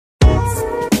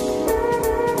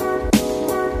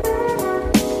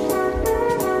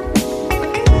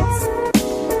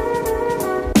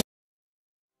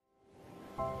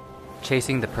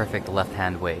chasing the perfect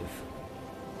left-hand wave,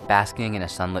 basking in a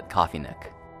sunlit coffee nook,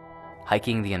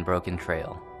 hiking the unbroken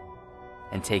trail,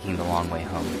 and taking the long way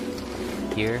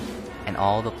home. Here, and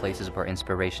all the places where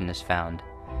inspiration is found,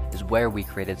 is where we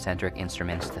created Centric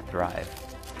Instruments to thrive.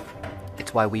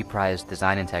 It's why we prize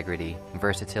design integrity,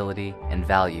 versatility, and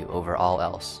value over all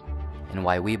else, and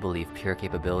why we believe pure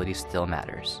capability still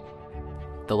matters.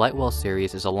 The Lightwell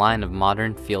series is a line of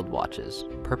modern field watches,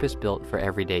 purpose-built for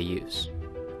everyday use.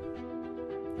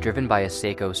 Driven by a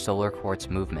Seiko solar quartz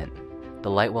movement,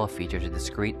 the Lightwell features a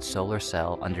discrete solar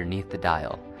cell underneath the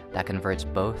dial that converts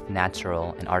both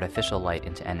natural and artificial light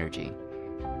into energy.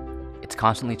 It's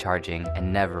constantly charging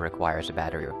and never requires a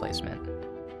battery replacement.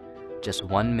 Just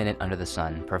 1 minute under the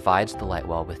sun provides the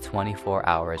Lightwell with 24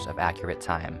 hours of accurate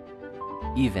time,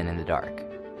 even in the dark.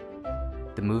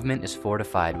 The movement is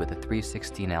fortified with a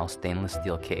 316L stainless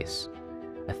steel case,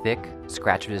 a thick,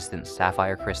 scratch-resistant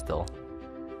sapphire crystal,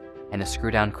 and a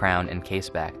screw-down crown and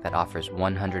caseback that offers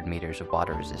 100 meters of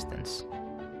water resistance.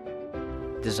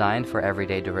 Designed for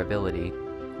everyday durability,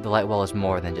 the Lightwell is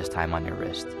more than just time on your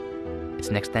wrist. It's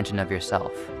an extension of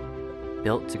yourself,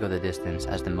 built to go the distance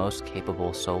as the most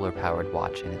capable solar-powered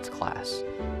watch in its class.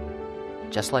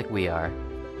 Just like we are,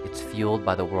 it's fueled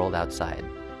by the world outside,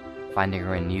 finding a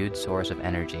renewed source of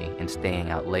energy in staying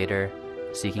out later,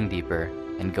 seeking deeper,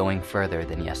 and going further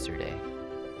than yesterday.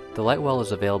 The Lightwell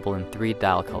is available in 3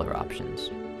 dial color options: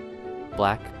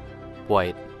 black,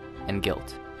 white, and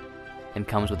gilt, and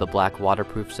comes with a black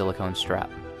waterproof silicone strap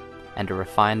and a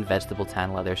refined vegetable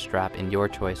tan leather strap in your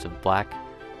choice of black,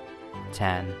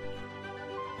 tan,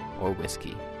 or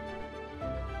whiskey.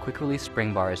 Quick-release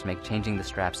spring bars make changing the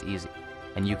straps easy,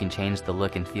 and you can change the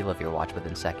look and feel of your watch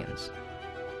within seconds.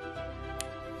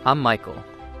 I'm Michael.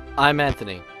 I'm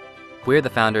Anthony. We're the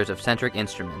founders of Centric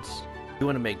Instruments. We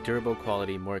want to make durable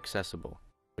quality more accessible,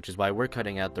 which is why we're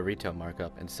cutting out the retail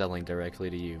markup and selling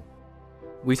directly to you.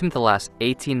 We spent the last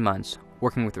 18 months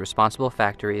working with responsible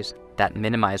factories that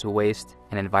minimize waste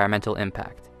and environmental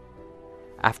impact.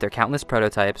 After countless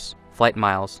prototypes, flight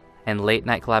miles, and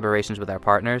late-night collaborations with our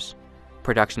partners,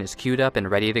 production is queued up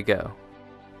and ready to go.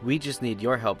 We just need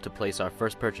your help to place our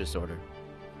first purchase order.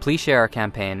 Please share our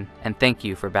campaign, and thank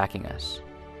you for backing us.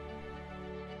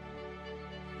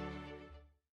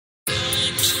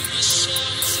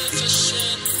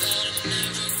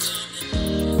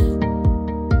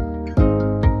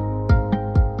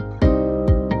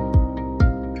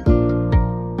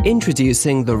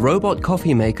 Introducing the robot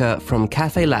coffee maker from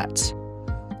Cafelat.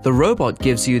 The robot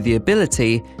gives you the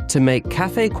ability to make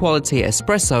cafe-quality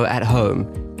espresso at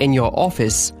home, in your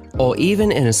office, or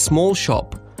even in a small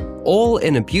shop, all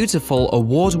in a beautiful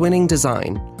award-winning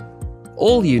design.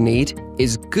 All you need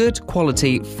is good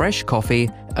quality fresh coffee,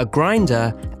 a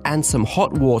grinder, and some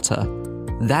hot water.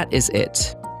 That is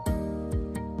it.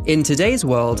 In today's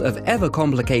world of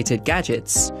ever-complicated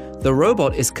gadgets, the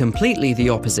robot is completely the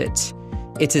opposite.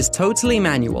 It is totally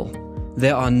manual.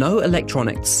 There are no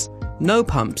electronics, no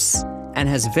pumps, and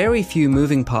has very few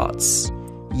moving parts.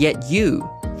 Yet you,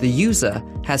 the user,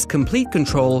 has complete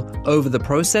control over the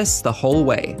process the whole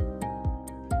way.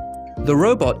 The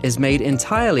robot is made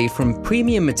entirely from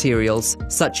premium materials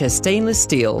such as stainless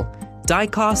steel,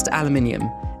 die-cast aluminium,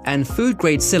 and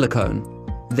food-grade silicone.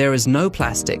 There is no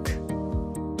plastic.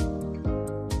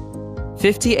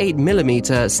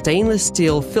 58mm stainless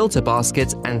steel filter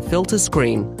basket and filter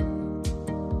screen.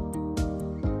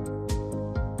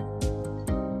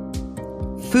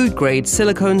 Food-grade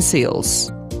silicone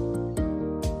seals.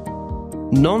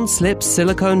 Non-slip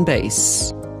silicone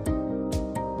base.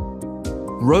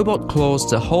 Robot claws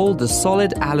to hold the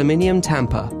solid aluminium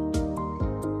tamper.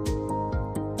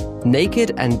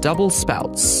 Naked and double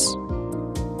spouts.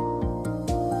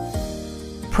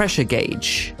 Pressure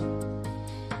gauge.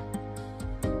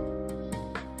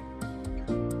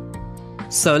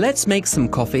 So let's make some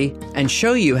coffee and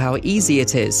show you how easy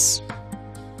it is.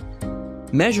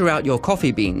 Measure out your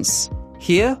coffee beans.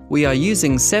 Here we are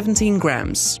using 17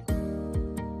 grams.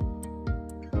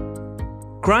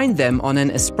 Grind them on an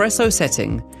espresso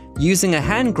setting using a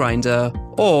hand grinder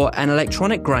or an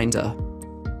electronic grinder.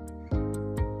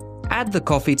 Add the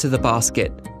coffee to the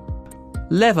basket.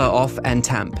 Lever off and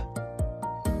tamp.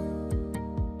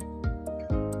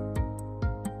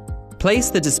 Place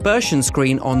the dispersion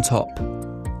screen on top.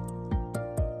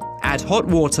 Add hot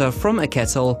water from a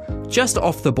kettle just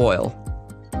off the boil.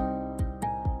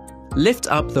 Lift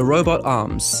up the robot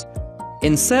arms.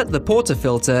 Insert the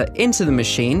portafilter into the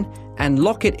machine and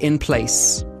lock it in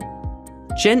place.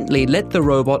 Gently let the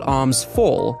robot arms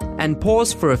fall and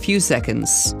pause for a few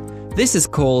seconds. This is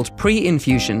called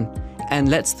pre-infusion and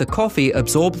lets the coffee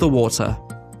absorb the water.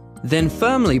 Then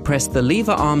firmly press the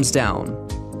lever arms down.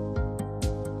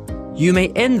 You may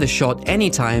end the shot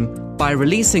anytime by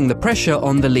releasing the pressure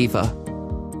on the lever.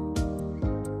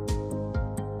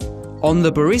 On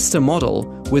the barista model,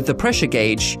 with the pressure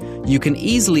gauge, you can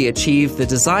easily achieve the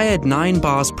desired 9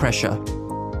 bars pressure.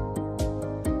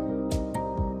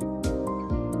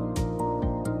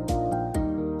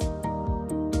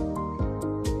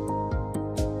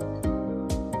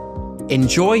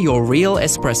 Enjoy your real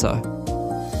espresso.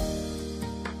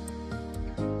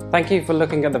 Thank you for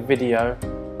looking at the video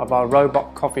of our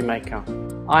robot coffee maker.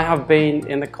 I have been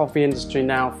in the coffee industry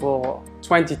now for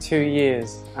 22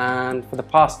 years, and for the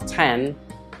past 10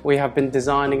 we have been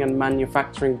designing and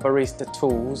manufacturing barista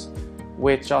tools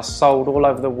which are sold all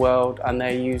over the world, and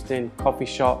they're used in coffee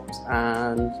shops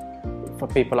and for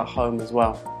people at home as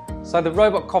well. So the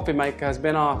robot coffee maker has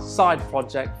been our side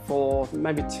project for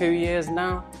maybe 2 years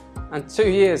now, and 2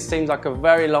 years seems like a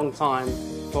very long time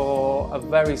for a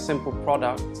very simple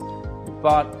product,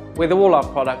 but with all our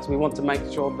products we want to make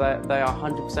sure that they are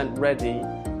 100% ready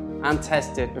and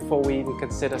tested before we even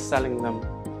consider selling them.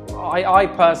 I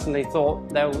personally thought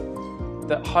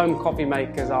that home coffee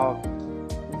makers are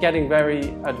getting very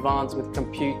advanced with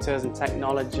computers and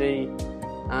technology,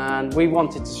 and we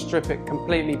wanted to strip it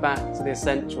completely back to the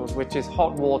essentials, which is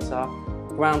hot water,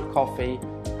 ground coffee,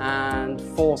 and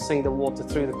forcing the water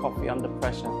through the coffee under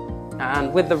pressure.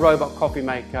 And with the robot coffee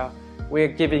maker, we're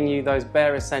giving you those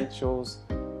bare essentials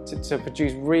to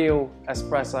produce real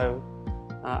espresso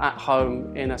at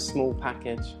home in a small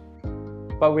package.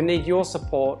 But we need your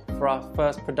support for our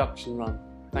first production run.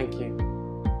 Thank you.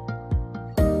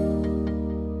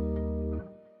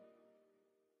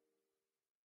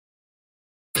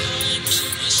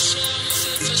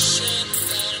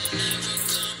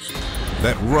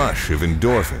 That rush of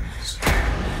endorphins,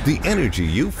 the energy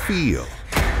you feel,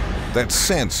 that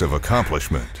sense of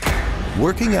accomplishment.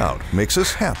 Working out makes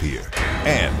us happier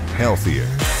and healthier.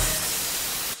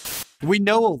 We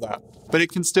know all that, but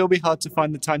it can still be hard to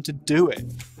find the time to do it.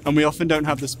 And we often don't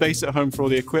have the space at home for all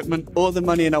the equipment or the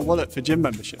money in our wallet for gym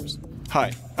memberships.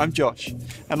 Hi, I'm Josh,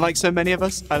 and like so many of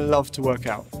us, I love to work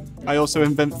out. I also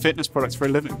invent fitness products for a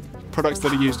living, products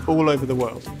that are used all over the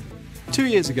world. 2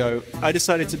 years ago, I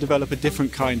decided to develop a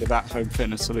different kind of at-home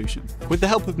fitness solution. With the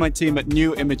help of my team at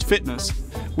New Image Fitness,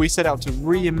 we set out to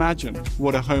reimagine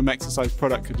what a home exercise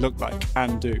product could look like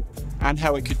and do, and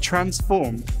how it could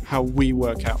transform how we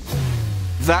work out.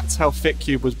 That's how FITT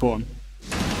Cube was born.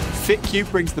 FITT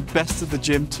Cube brings the best of the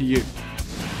gym to you.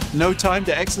 No time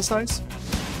to exercise?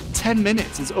 10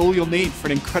 minutes is all you'll need for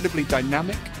an incredibly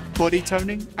dynamic, body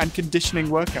toning and conditioning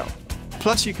workout.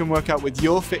 Plus you can work out with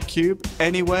your FITT Cube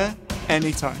anywhere,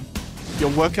 anytime. Your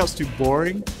workout's too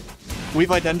boring?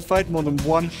 We've identified more than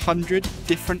 100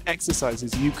 different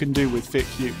exercises you can do with FITT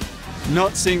Cube.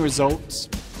 Not seeing results?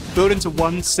 Built into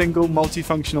one single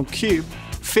multifunctional cube,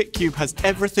 FITT Cube has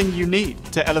everything you need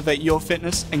to elevate your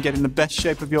fitness and get in the best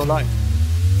shape of your life.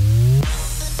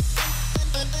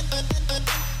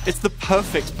 It's the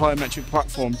perfect plyometric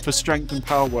platform for strength and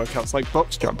power workouts like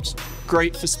box jumps.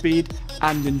 Great for speed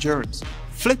and endurance.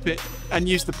 Flip it and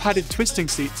use the padded twisting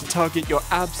seat to target your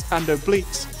abs and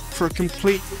obliques for a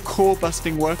complete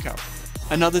core-busting workout.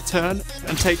 Another turn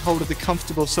and take hold of the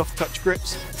comfortable soft touch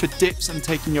grips for dips and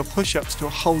taking your push-ups to a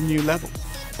whole new level.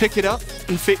 Pick it up,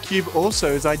 and FITT Cube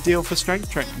also is ideal for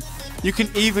strength training. You can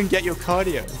even get your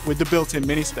cardio with the built-in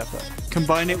mini stepper.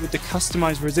 Combine it with the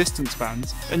customized resistance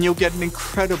bands and you'll get an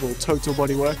incredible total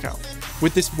body workout.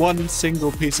 With this one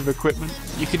single piece of equipment,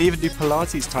 you can even do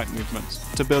Pilates type movements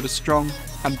to build a strong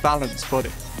and balanced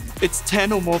body. It's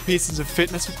 10 or more pieces of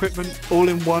fitness equipment all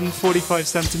in one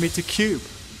 45cm cube.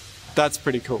 That's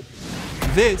pretty cool.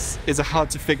 This is a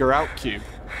hard to figure out cube.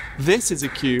 This is a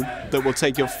cube that will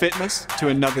take your fitness to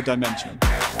another dimension.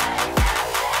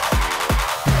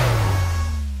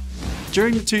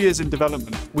 During the 2 years in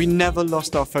development, we never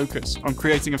lost our focus on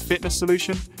creating a fitness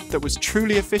solution that was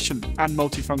truly efficient and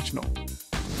multifunctional.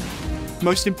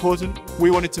 Most important,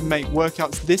 we wanted to make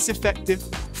workouts this effective,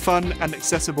 fun, and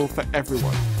accessible for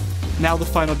everyone. Now the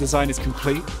final design is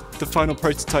complete, the final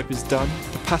prototype is done,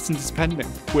 the patent is pending.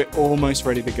 We're almost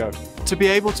ready to go. To be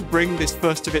able to bring this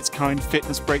first of its kind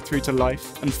fitness breakthrough to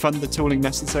life and fund the tooling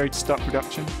necessary to start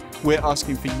production, we're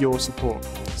asking for your support.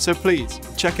 So please,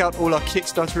 check out all our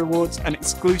Kickstarter rewards and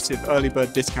exclusive early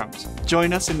bird discounts.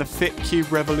 Join us in the FITT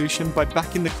Cube revolution by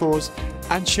backing the cause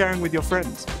and sharing with your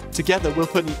friends. Together we'll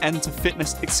put an end to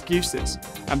fitness excuses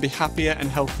and be happier and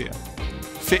healthier.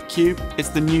 FITT Cube is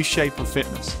the new shape of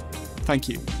fitness. Thank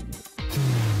you.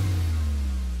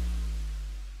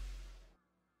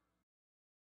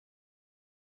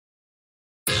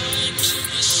 To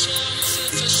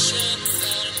myself, if I said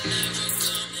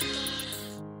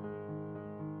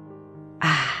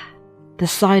the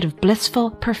side of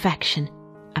blissful perfection,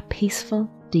 a peaceful,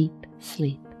 deep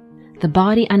sleep, the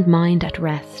body and mind at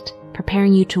rest,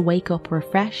 preparing you to wake up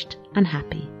refreshed and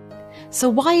happy. So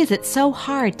why is it so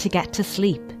hard to get to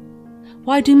sleep?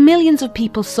 Why do millions of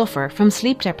people suffer from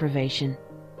sleep deprivation?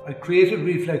 I created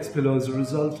Reflex Pillow as a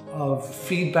result of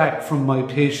feedback from my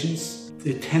patients.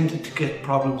 They tended to get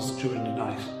problems during the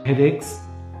night. Headaches,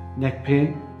 neck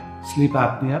pain, sleep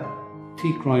apnea,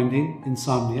 teeth grinding,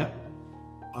 insomnia.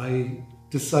 I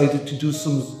decided to do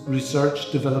some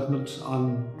research development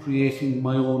on creating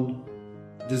my own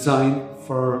design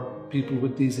for people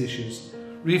with these issues.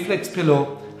 Reflex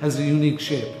Pillow has a unique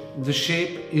shape. The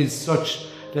shape is such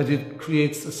that it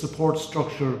creates a support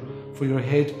structure for your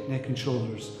head, neck and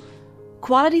shoulders.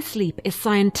 Quality sleep is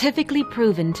scientifically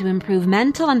proven to improve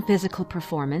mental and physical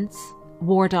performance,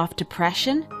 ward off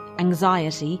depression,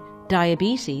 anxiety,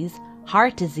 diabetes,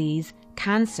 heart disease,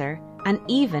 cancer, and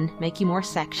even make you more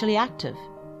sexually active.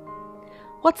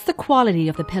 What's the quality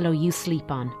of the pillow you sleep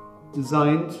on?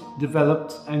 Designed,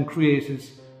 developed and created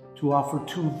to offer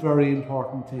two very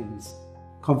important things: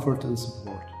 comfort and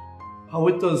support. How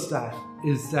it does that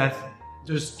is that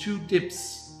there's two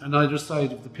dips on either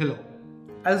side of the pillow.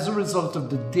 As a result of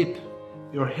the dip,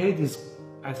 your head is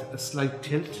at a slight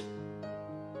tilt.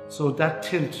 So that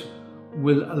tilt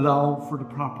will allow for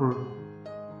the proper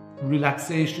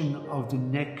relaxation of the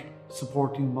neck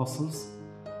supporting muscles.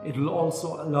 It will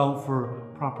also allow for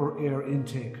proper air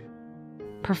intake.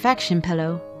 Perfection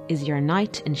Pillow is your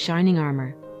knight in shining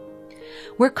armour.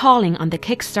 We're calling on the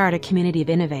Kickstarter community of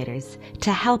innovators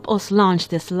to help us launch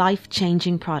this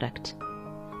life-changing product.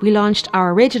 We launched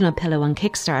our original pillow on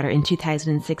Kickstarter in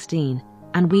 2016,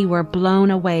 and we were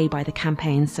blown away by the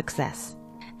campaign's success.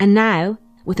 And now,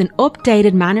 with an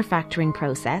updated manufacturing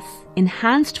process,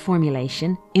 enhanced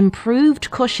formulation, improved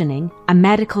cushioning, a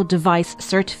medical device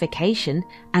certification,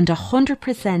 and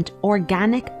 100%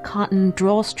 organic cotton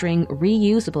drawstring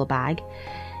reusable bag,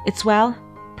 it's, well,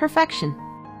 perfection.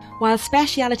 While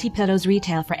specialty pillows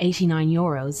retail for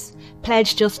 €89,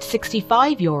 pledge just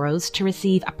 €65 to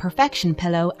receive a Perfection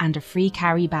pillow and a free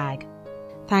carry bag,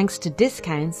 thanks to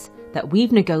discounts that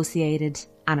we've negotiated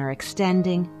and are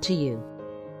extending to you.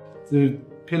 The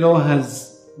pillow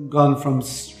has gone from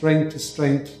strength to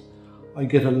strength. I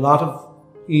get a lot of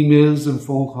emails and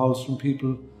phone calls from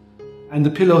people, and the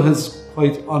pillow has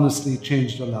quite honestly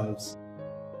changed their lives.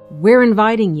 We're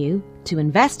inviting you to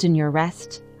invest in your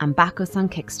rest and back us on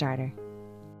Kickstarter.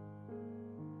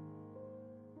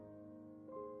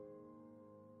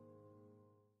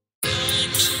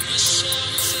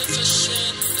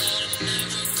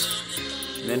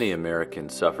 Many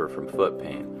Americans suffer from foot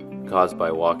pain caused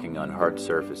by walking on hard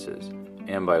surfaces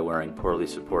and by wearing poorly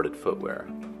supported footwear.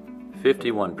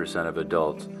 51% of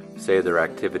adults say their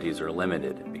activities are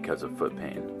limited because of foot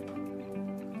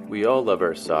pain. We all love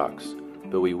our socks,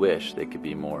 but we wish they could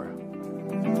be more.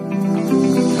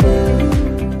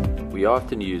 We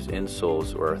often use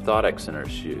insoles or orthotics in our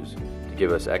shoes to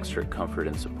give us extra comfort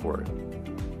and support.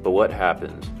 But what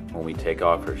happens when we take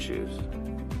off our shoes?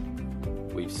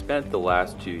 We've spent the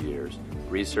last 2 years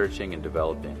researching and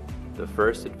developing the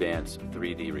first advanced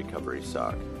 3D recovery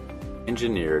sock,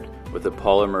 engineered with a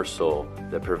polymer sole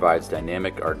that provides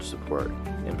dynamic arch support,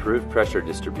 improved pressure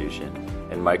distribution,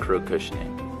 and micro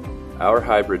cushioning. Our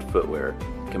hybrid footwear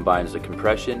combines the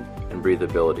compression and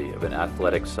breathability of an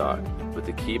athletic sock with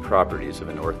the key properties of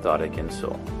an orthotic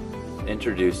insole.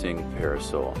 Introducing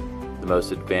Parásole, the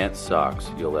most advanced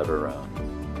socks you'll ever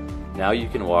own. Now you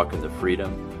can walk in the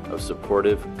freedom of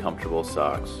supportive, comfortable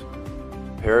socks.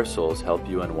 Parasoles help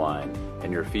you unwind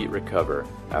and your feet recover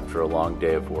after a long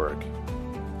day of work.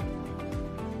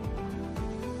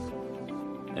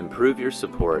 Improve your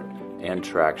support and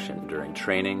traction during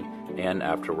training and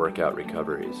after workout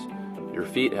recoveries. Your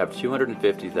feet have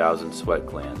 250,000 sweat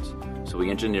glands, so we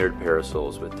engineered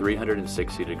Parasoles with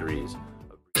 360 degrees